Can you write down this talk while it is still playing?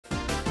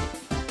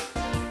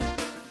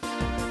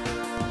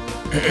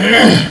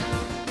Hey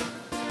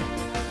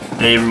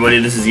everybody,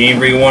 this is Game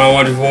Freak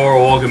 10124.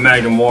 Welcome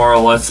back to more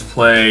Let's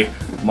Play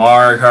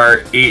Mario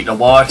Kart 8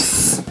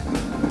 Deluxe.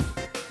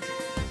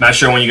 Not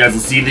sure when you guys will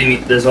see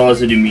this. All this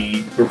to do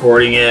me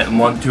recording it a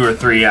month, 2 or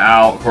 3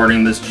 out.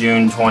 Recording this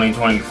June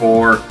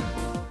 2024.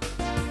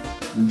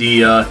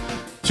 The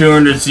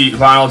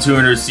final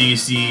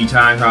 200cc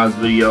time trials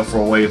video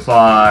for Wave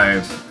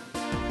 5.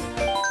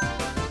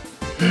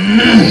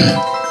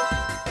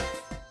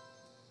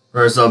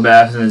 First up,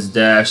 Afton's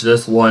Dash.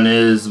 This one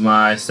is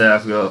my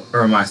staff ghost.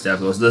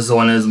 This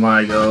one is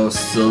my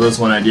ghost. So this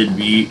one I did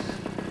beat.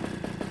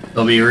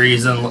 There'll be a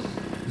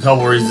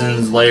couple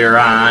reasons later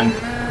on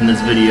in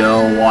this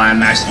video why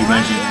I'm actually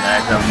mentioning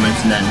that. Because I've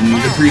mentioned that in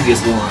the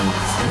previous ones.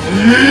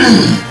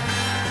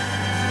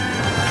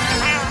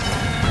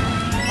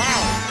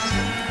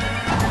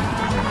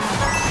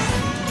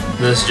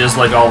 This, just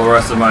like all the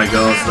rest of my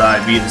ghosts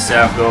that I beat the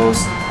staff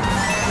ghost.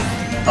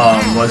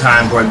 What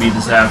time before I beat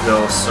the staff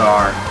ghosts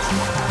are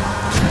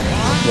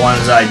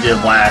ones I did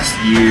last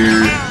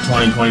year,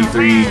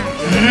 2023.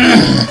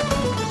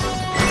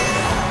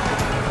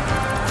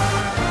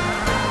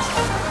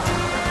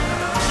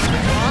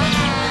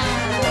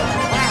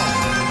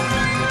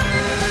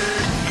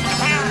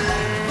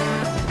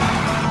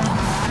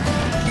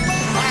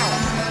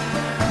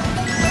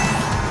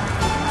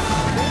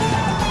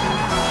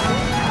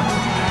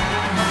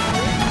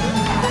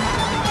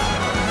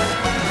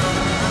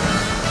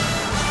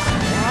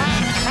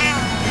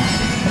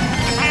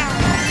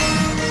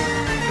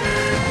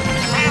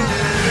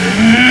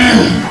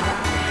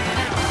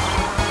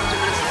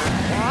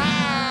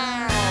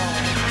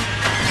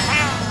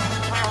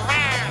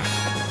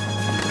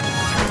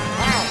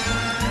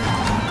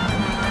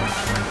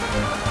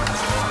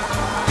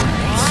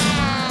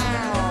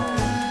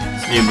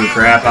 Stupid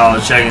crap, I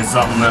was checking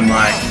something in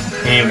my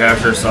game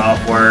capture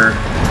software.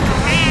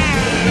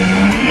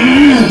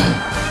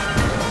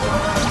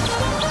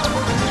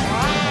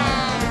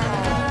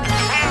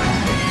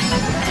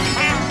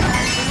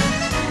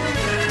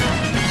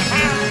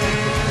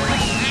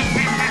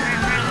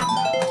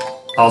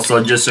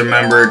 Also, just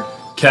remembered,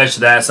 catch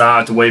that so I don't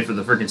have to wait for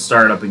the freaking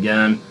startup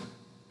again.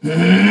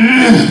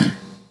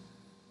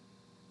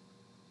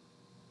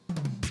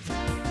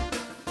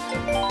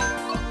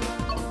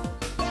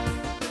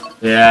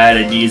 Yeah, I had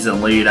a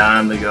decent lead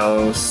on the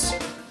ghost.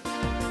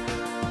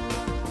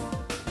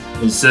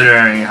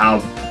 Considering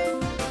how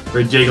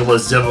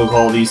ridiculous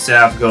difficult these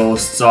staff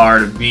ghosts are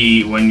to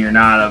beat when you're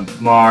not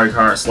a Mario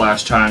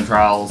Kart / time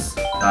trials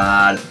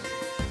god.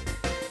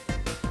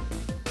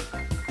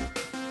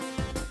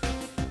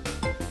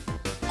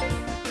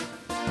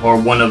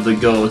 Or one of the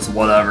ghosts,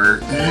 whatever.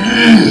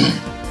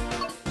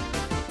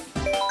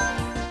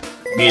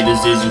 Beat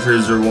this Disney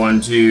Cruiser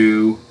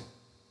 1-2.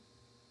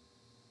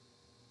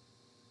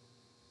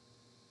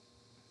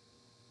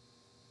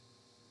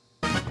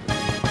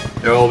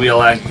 There will be a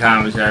lack of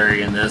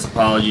commentary in this,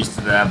 apologies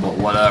to that, but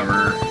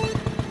whatever.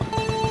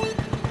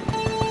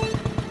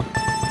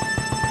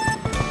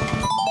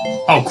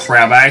 Oh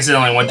crap, I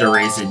accidentally went to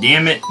race it,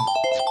 damn it.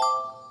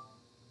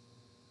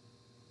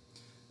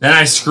 Then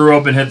I screw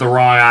up and hit the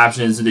wrong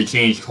options to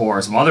change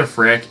course. Mother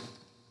frick.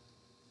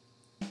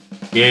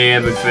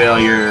 Yeah, big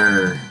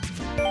failure.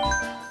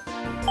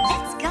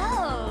 Let's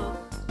go.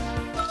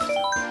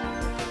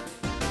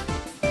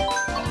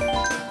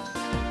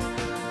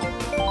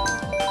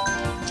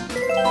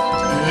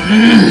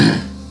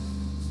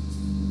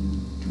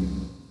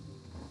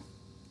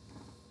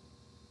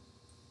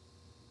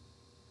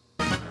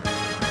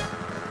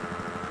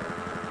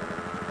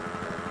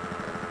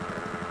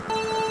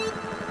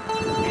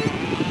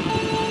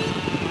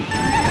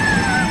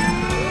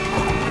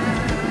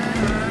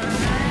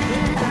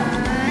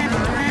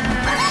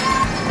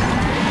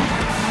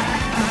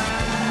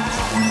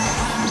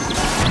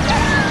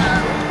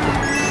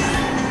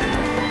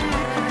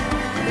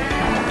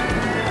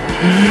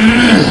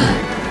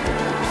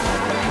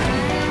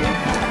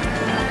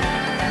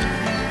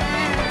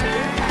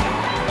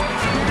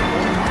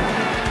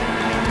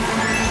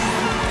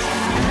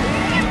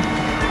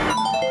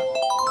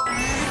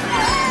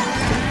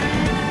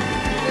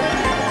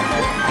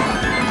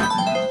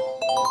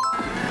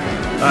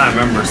 I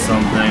remember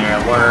something I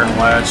learned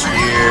last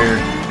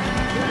year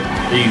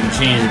that you can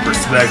change the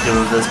perspective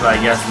of this, but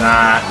I guess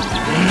not.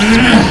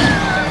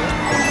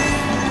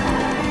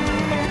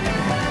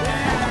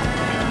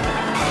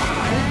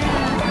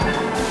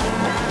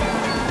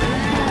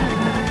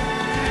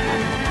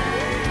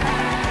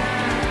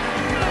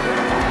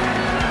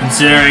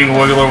 Considering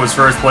Wiggler was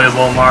first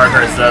playable in Mario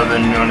Kart 7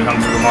 when it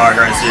comes to the Mario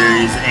Kart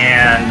series,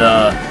 and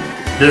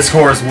this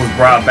course was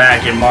brought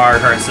back in Mario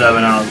Kart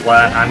 7, I'm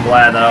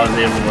glad that I was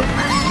able to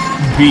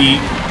beat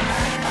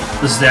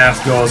the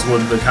staff ghost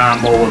with the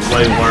combo with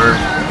Wiggler.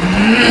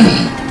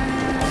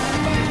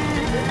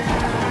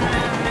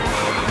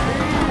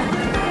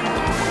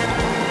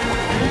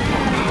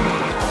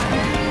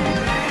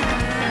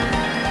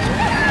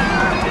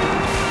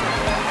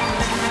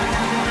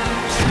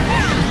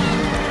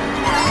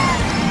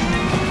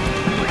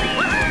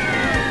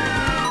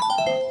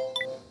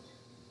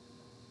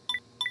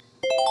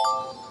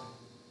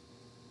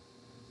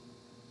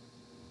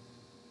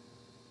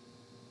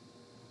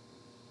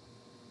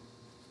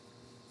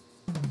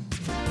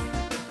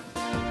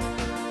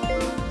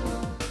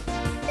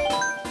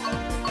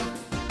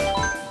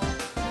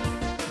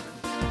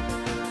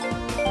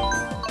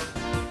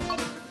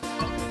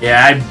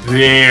 Yeah, I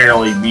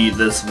barely beat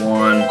this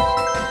one.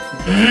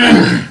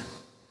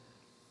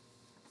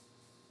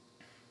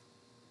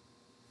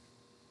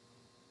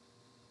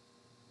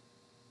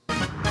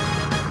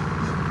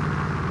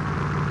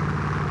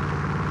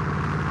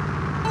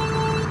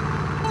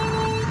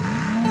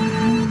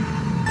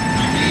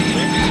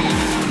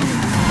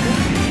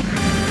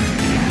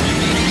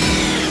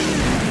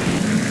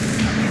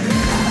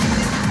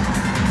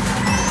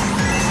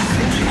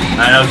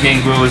 I know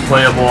King Boo is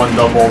playable in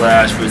Double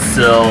Dash, but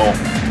still.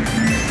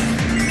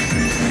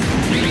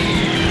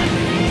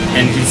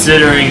 And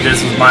considering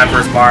this was my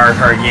first Mario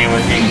Kart game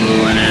with King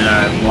Boo in it,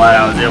 I'm glad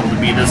I was able to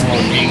beat this one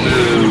with King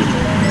Boo.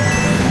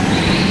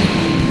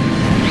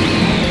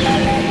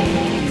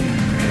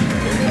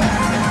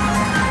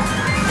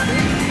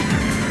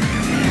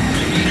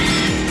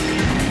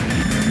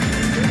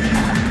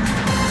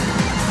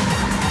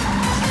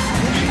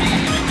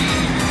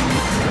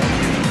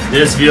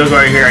 This vehicle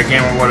right here, I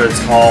can't remember what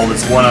it's called.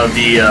 It's one of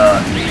the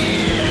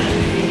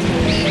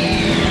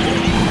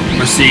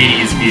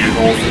Mercedes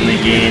vehicles in the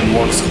game.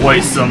 Looks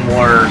quite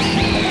similar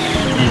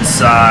in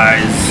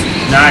size.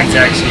 Not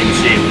exactly same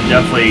shape, but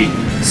definitely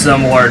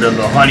similar to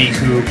the Honey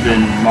Coupe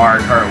in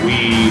Mario Kart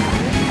Wii.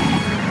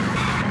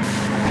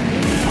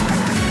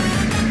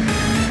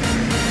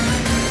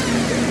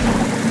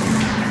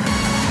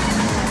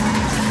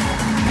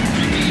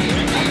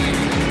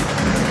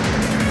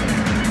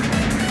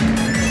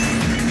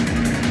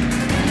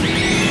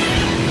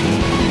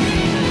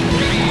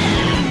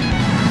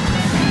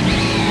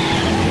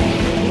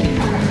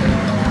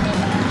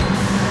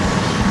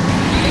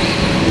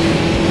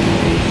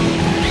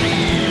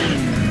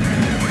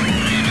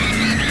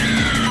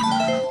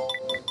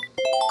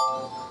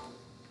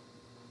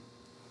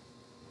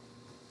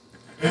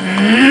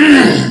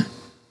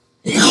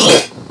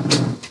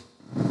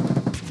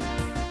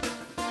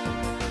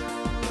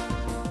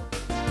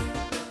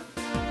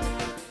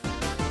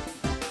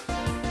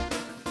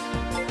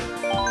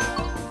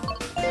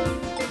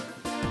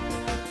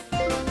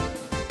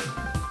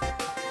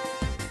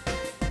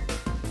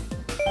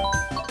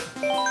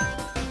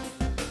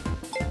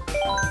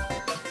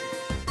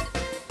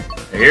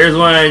 Here's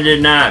one I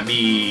did not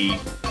beat.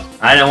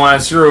 I didn't want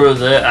to screw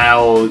with it.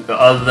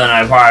 Other than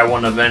I probably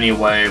wouldn't have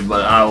anyway,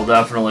 but I will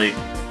definitely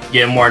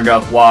get more in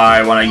depth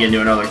why when I get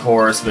into another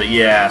course. But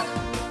yeah,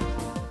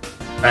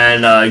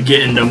 and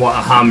get into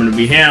how I'm going to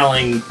be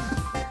handling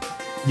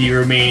the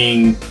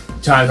remaining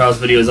time trials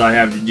videos I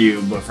have to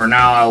do. But for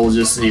now, I will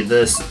just say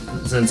this: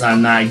 since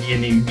I'm not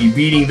going to be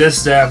beating this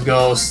staff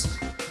ghost,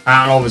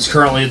 I don't know if it's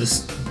currently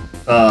this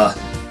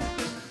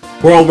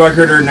world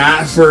record or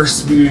not for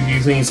Speed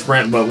Clean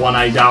Sprint, but when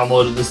I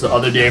downloaded this the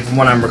other day from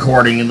when I'm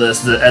recording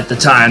this, at the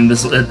time,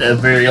 this at the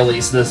very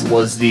least, this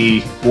was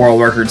the world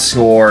record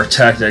score.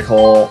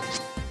 Technical.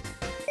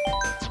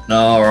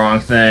 No, wrong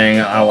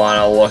thing. I want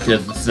to look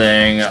at the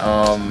thing.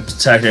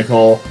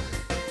 Technical.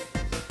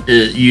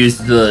 It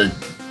used the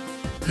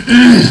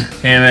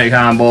handmade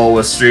combo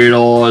with straight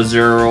roller,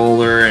 zero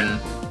roller,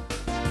 and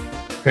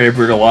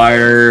paper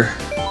glider.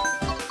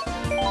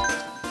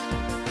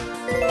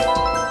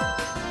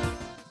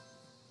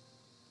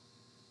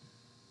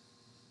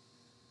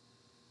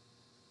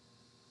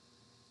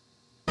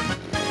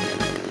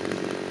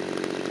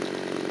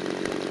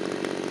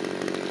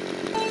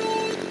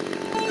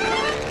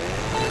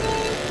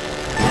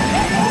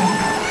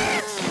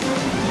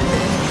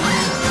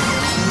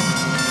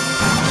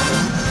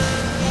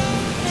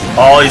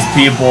 All these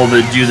people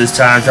that do this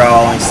time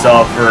traveling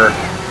stuff for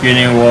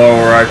getting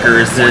world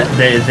records,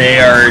 they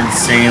are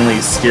insanely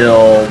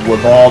skilled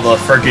with all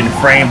the freaking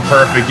frame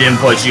perfect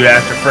inputs you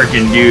have to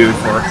freaking do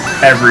for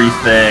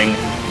everything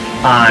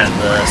on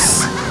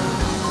this.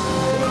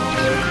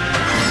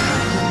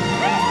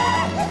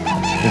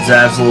 It's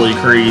absolutely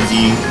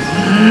crazy.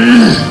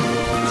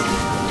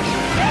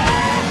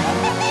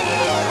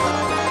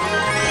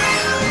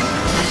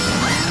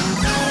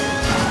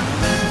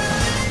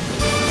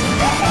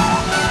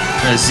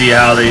 See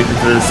how they,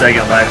 for the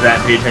second life, that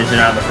pay attention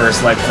on the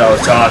first life because I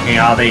was talking,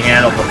 how they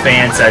handle the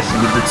fan section,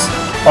 because it's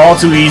all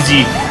too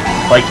easy.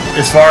 Like,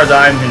 as far as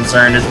I'm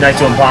concerned, it's next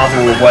to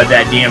impossible with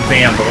that damn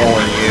fan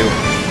blowing you.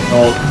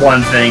 Well,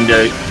 one thing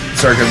to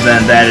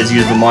circumvent that is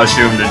use the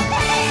mushroom to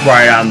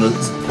ride on the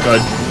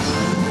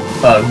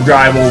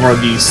drive over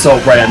the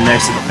soap right up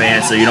next to the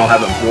fan so you don't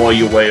have it blow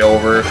you way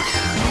over.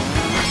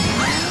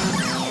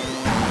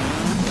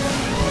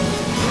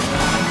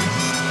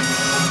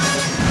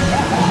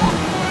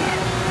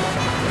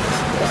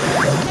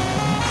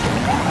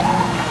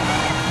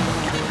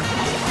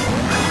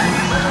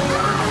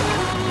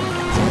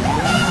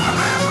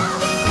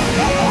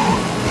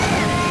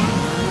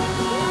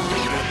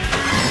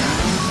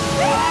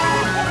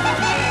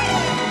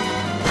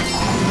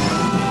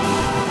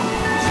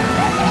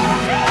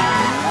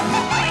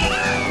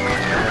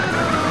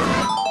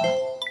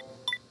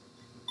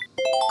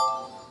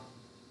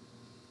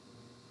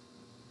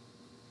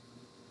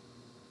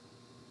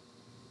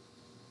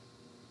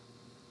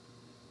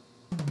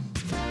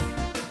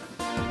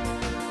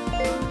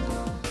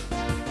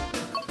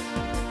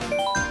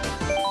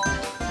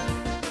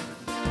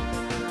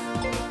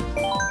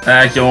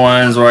 Active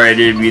ones where I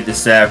did beat the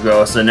staff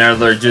ghost,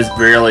 another just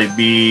barely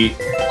beat.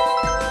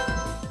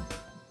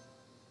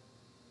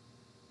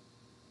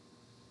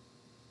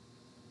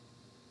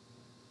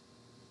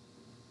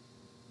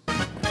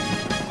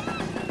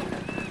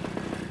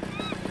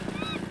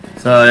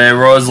 So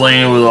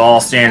Rosaline with all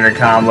standard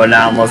combo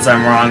now, unless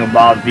I'm wrong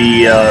about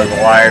the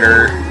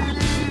glider.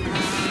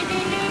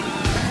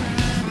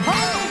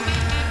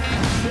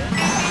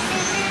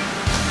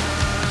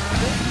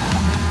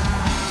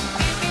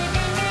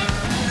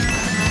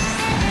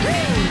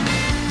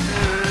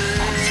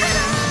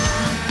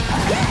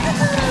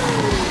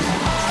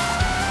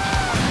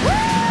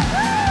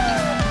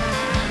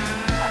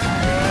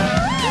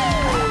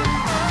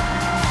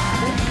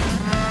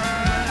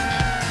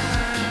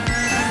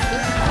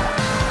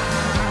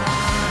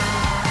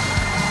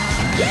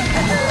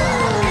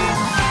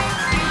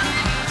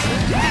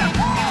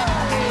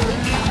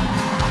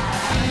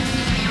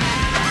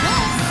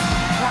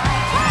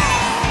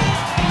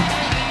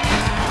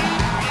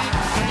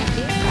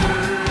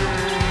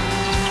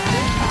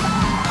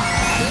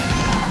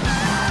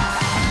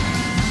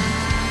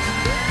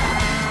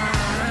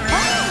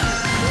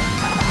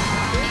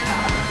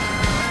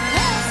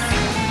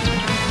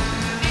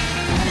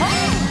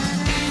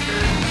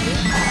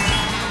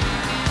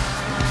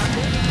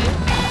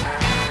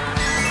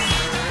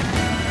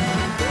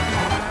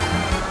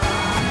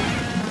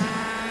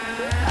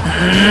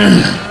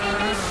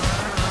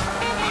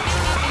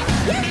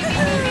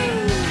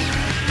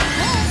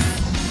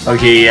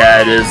 Okay,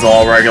 yeah, it is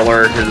all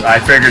regular, because I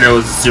figured it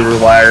was a super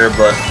glider,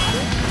 but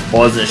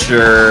wasn't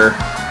sure.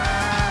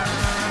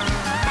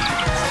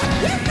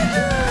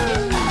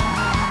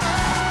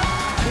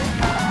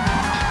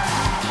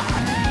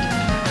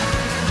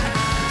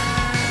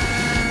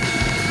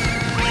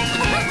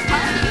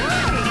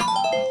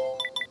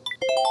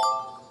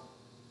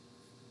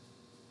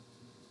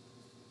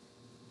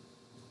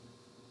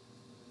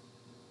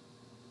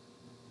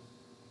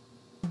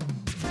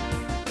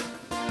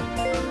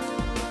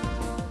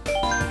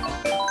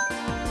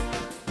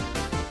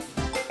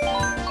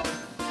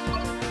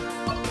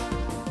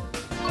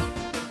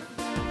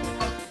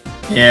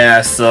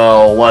 Yeah,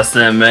 so less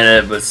than a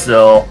minute, but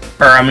still,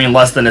 or I mean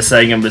less than a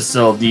second, but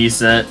still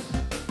decent.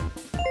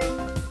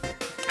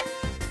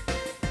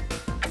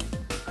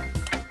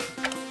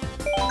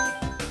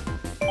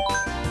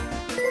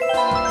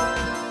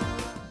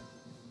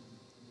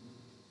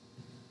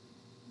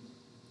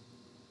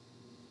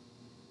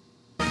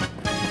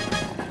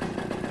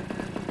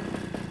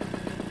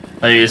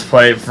 I use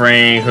plate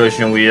frame,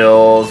 cushion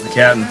wheels, the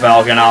Captain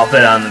Falcon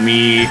outfit on the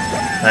Mii.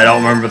 I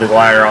don't remember the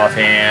glider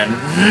offhand.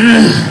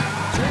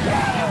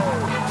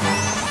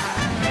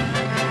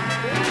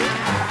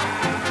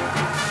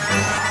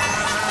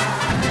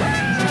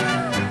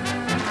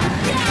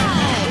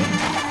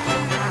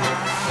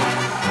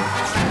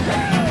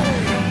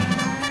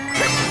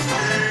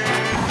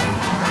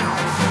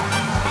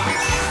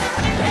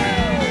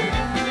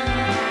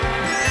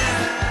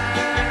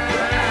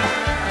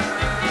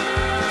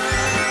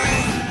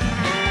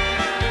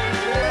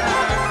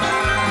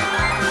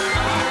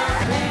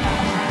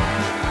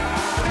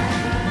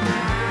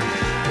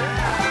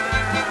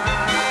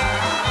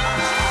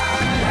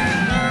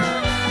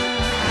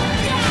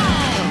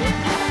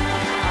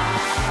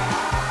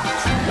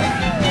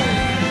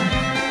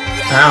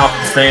 I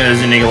don't think there's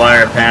any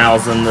glider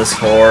panels in this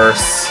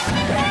course.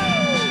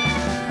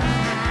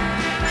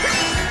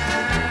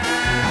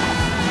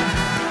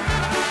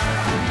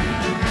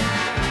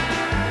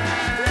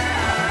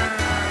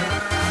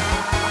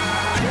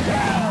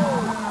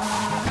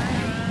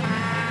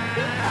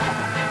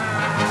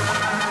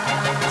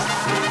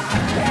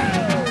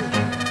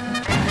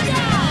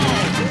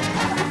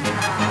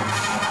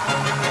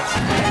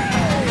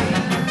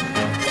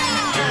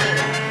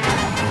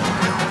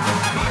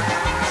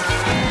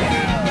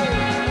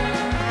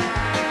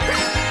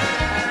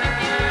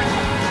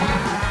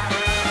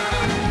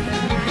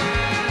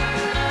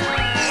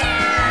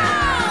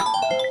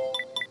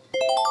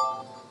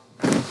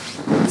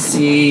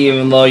 See,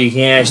 even though you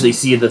can't actually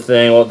see the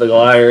thing, what the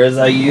glider is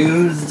I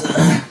used.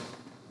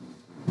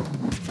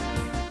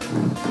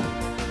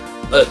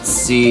 Let's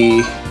see.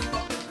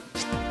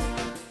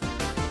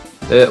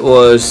 It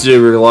was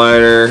Super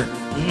Glider.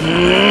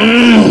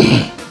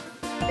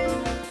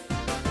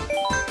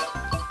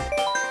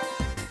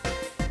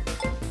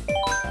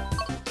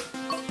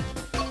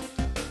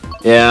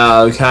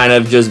 Yeah, I kind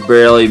of just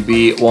barely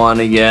beat one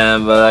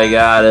again, but I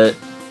got it.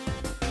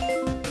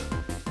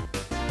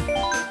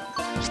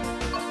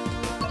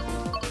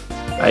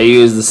 I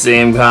used the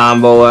same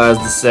combo as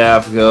the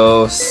Staff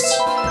Ghost.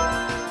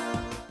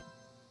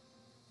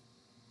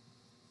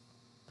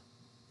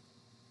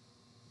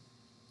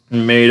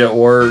 And made it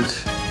work.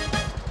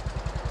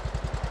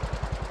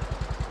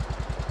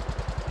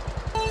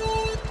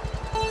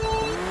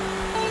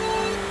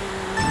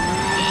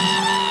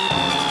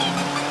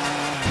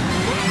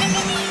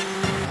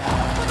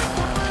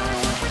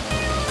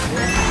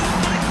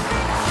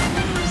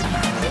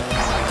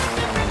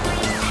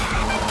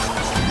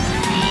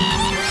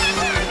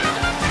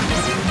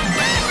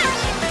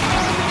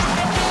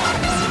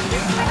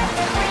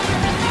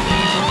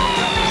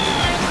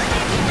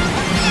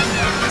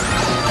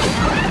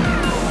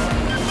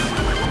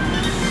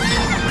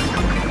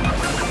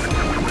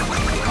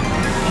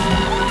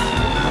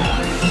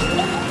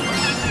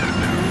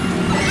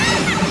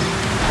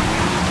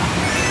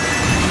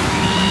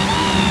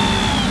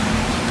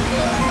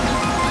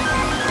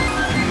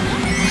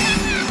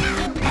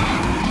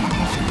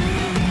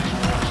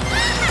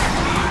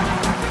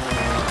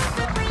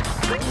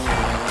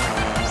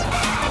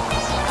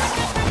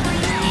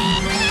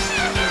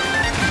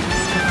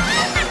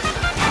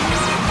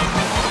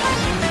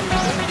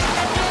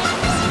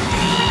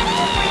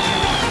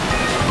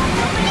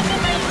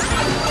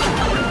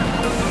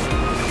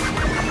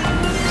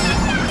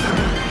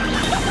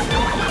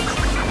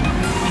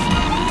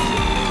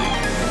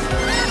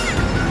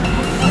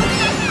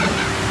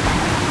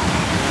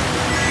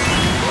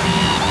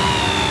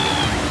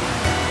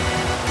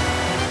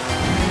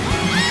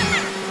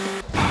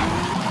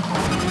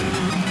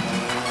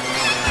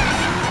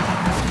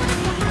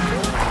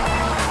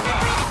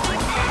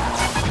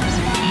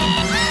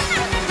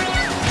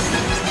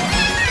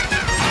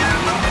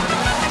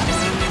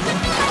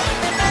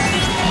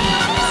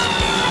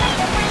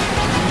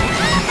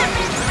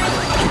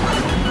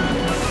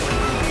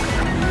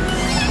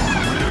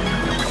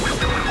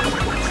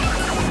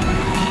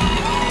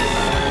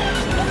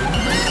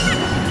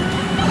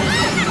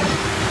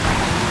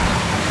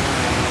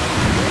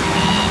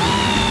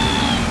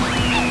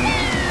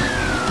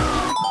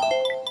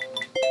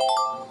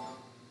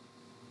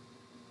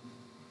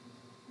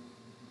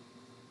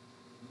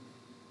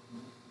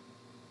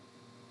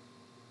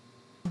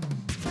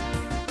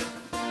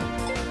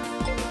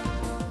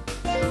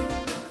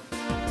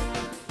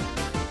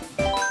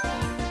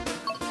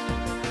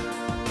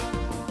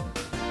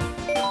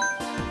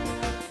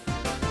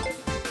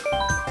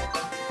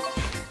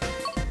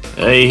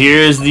 Hey,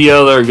 here's the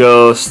other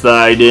ghost that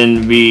I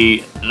didn't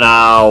beat.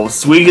 Now,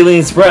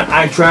 Squiggly Sprint,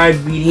 I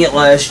tried beating it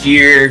last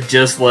year,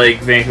 just like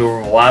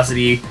Vancouver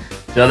Velocity.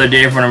 The other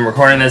day when I'm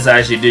recording this, I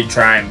actually did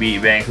try and beat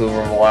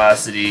Vancouver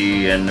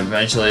Velocity, and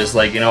eventually it's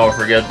like, you know,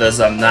 forget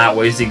this, I'm not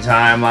wasting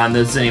time on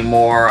this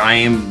anymore. I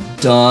am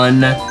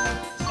done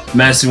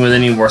messing with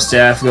any more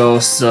staff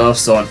ghost stuff,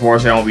 so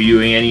unfortunately I won't be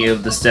doing any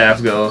of the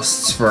staff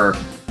ghosts for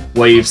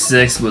Wave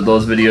 6, but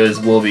those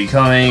videos will be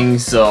coming.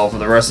 So for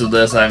the rest of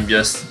this, I'm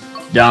just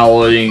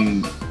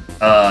downloading.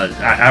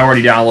 I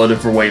already downloaded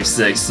for Wave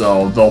 6,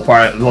 so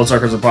those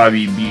records will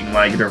probably be beaten when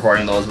I get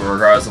recording those, but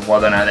regardless of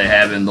whether or not they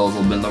happen, those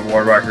will have been the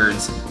world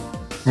records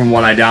from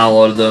when I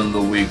downloaded them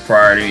the week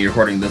prior to me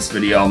recording this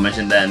video. I'll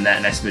mention that in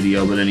that next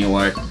video, but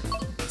anyway.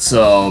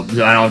 So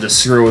I don't just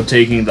screw with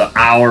taking the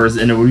hours,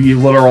 and it would be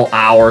literal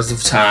hours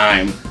of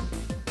time.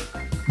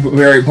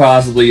 Very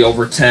possibly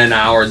over 10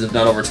 hours, if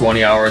not over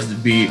 20 hours, to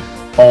beat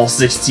all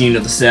 16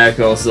 of the staff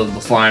ghosts of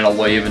the final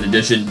wave, in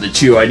addition to the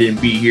 2 I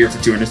didn't beat here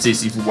for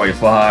 260 for Wave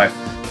 5,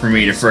 for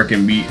me to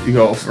frickin'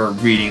 go for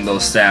beating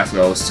those staff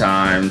ghost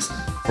times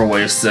for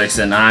Wave 6,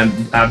 and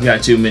I've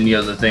got too many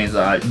other things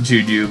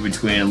to do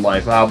between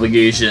life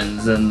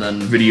obligations and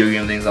then video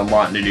game things I'm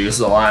wanting to do,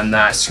 so I'm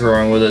not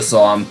screwing with it,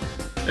 so I'm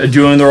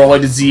doing the Roll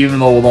Legacy, even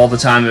though with all the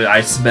time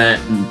I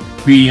spent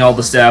beating all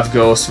the staff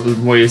ghosts for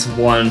Waves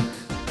 1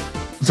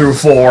 through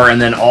 4,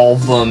 and then all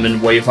of them in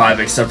Wave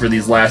 5 except for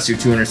these last two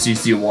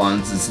 200cc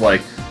ones. It's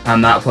like I'm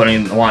not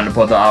wanting to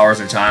put the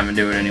hours or time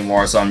into it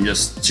anymore, so I'm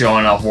just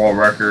showing off world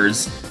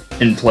records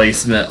in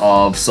placement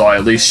of, so I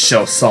at least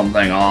show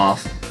something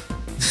off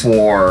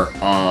for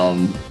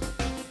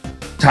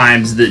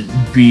times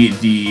that beat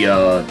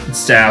the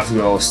staff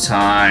ghost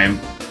time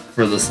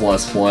for this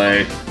Let's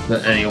Play.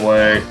 But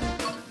anyway,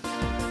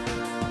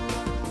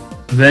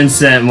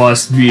 Vincent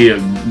must be a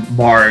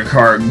Mario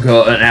Kart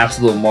goat, an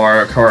absolute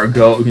Mario Kart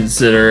goat,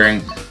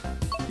 considering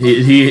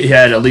he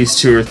had at least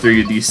 2 or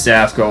 3 of these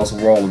staff ghost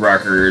world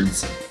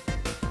records.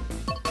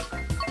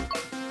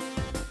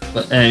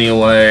 But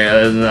anyway,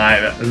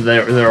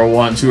 there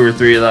were 2 or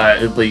 3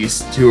 that at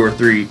least 2 or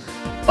 3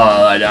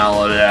 I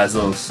downloaded as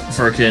of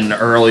frickin'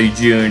 early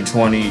June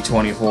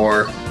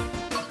 2024.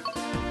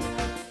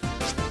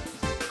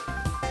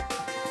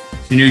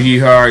 Tanuki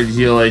Kart,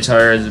 GLA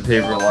tires, and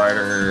paper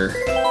lighter.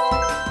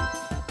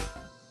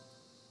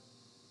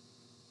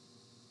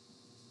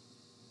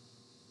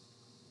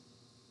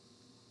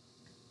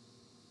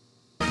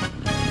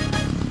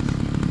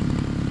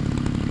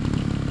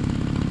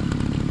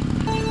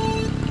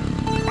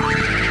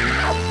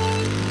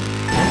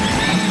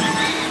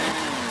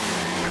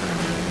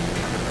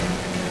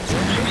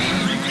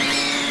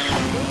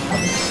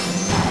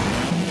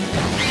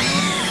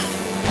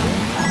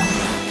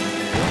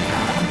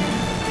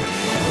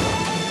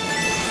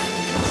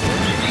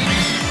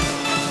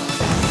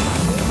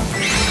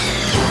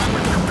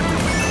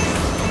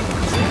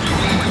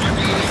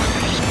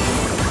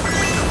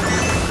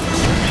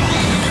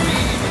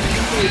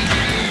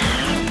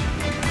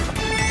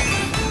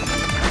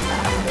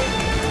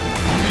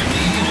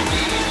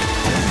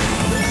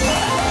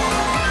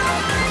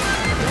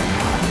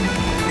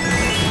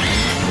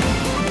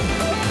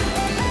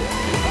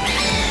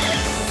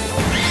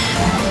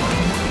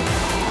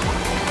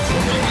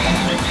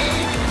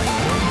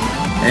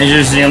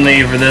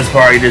 Interestingly, for this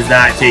part, he does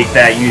not take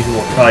that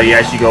usual cut. He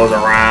actually goes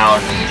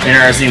around.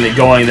 Interesting that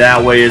going that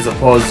way as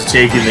opposed to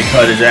taking the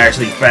cut is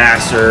actually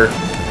faster,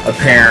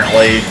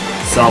 apparently,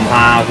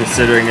 somehow,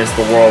 considering it's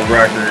the world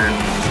record,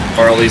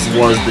 or at least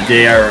was the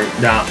day I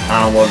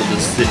downloaded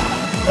this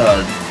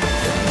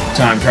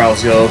Time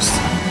Trials Ghost.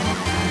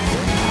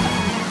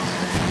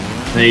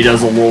 Then he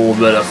does a little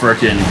bit of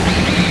frickin'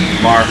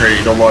 Mario Kart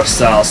Deluxe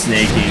style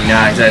snaking.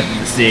 Not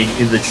exactly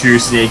the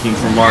true snaking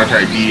from Mario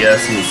Kart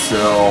DS, but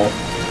still.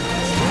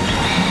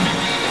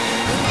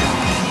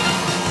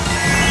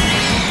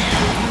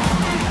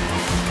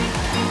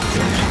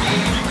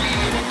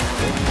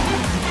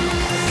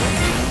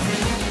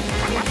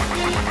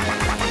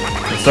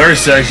 The third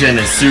section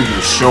is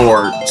super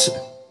short.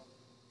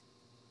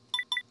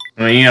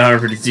 I mean, you know,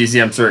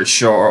 150cc, I'm sure it's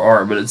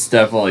short, but it's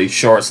definitely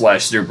short /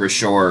 super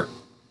short.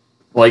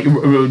 Like,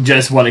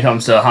 just when it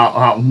comes to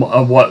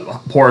what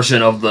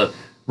portion of the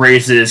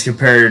race it is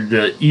compared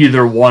to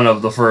either one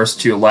of the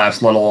first 2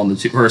 laps, let alone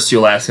the first 2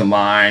 laps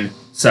combined,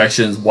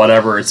 sections,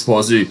 whatever it's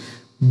supposed to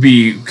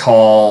be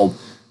called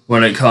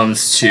when it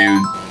comes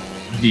to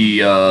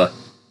the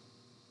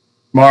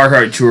Mario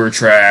Kart Tour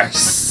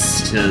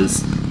tracks,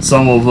 because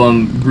some of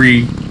them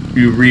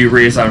you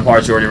re-race on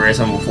parts you already raced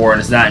on before, and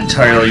it's not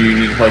entirely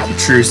unique like the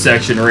true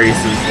section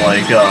races,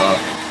 like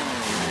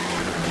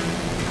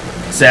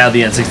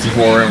sadly on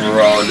 64 River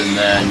Road, and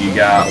then you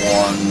got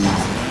ones.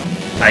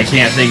 I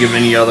can't think of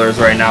any others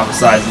right now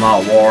besides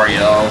Mount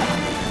Wario.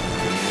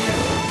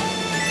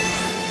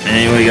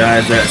 Anyway,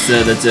 guys, that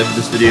said, that's it for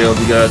this video. If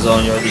you guys all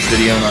enjoyed this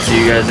video, and I'll see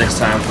you guys next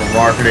time for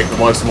Mario Kart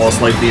Deluxe.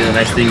 Most likely, the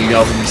next thing you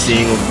guys will be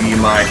seeing will be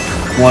my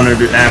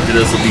 100. After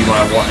this will be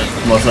my one,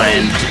 unless I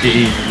end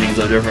things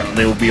are different.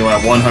 They will be my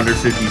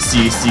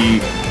 150cc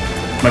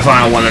my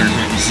final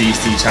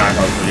 150cc time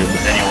talk video.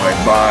 But anyway,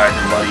 bye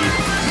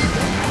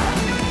everybody.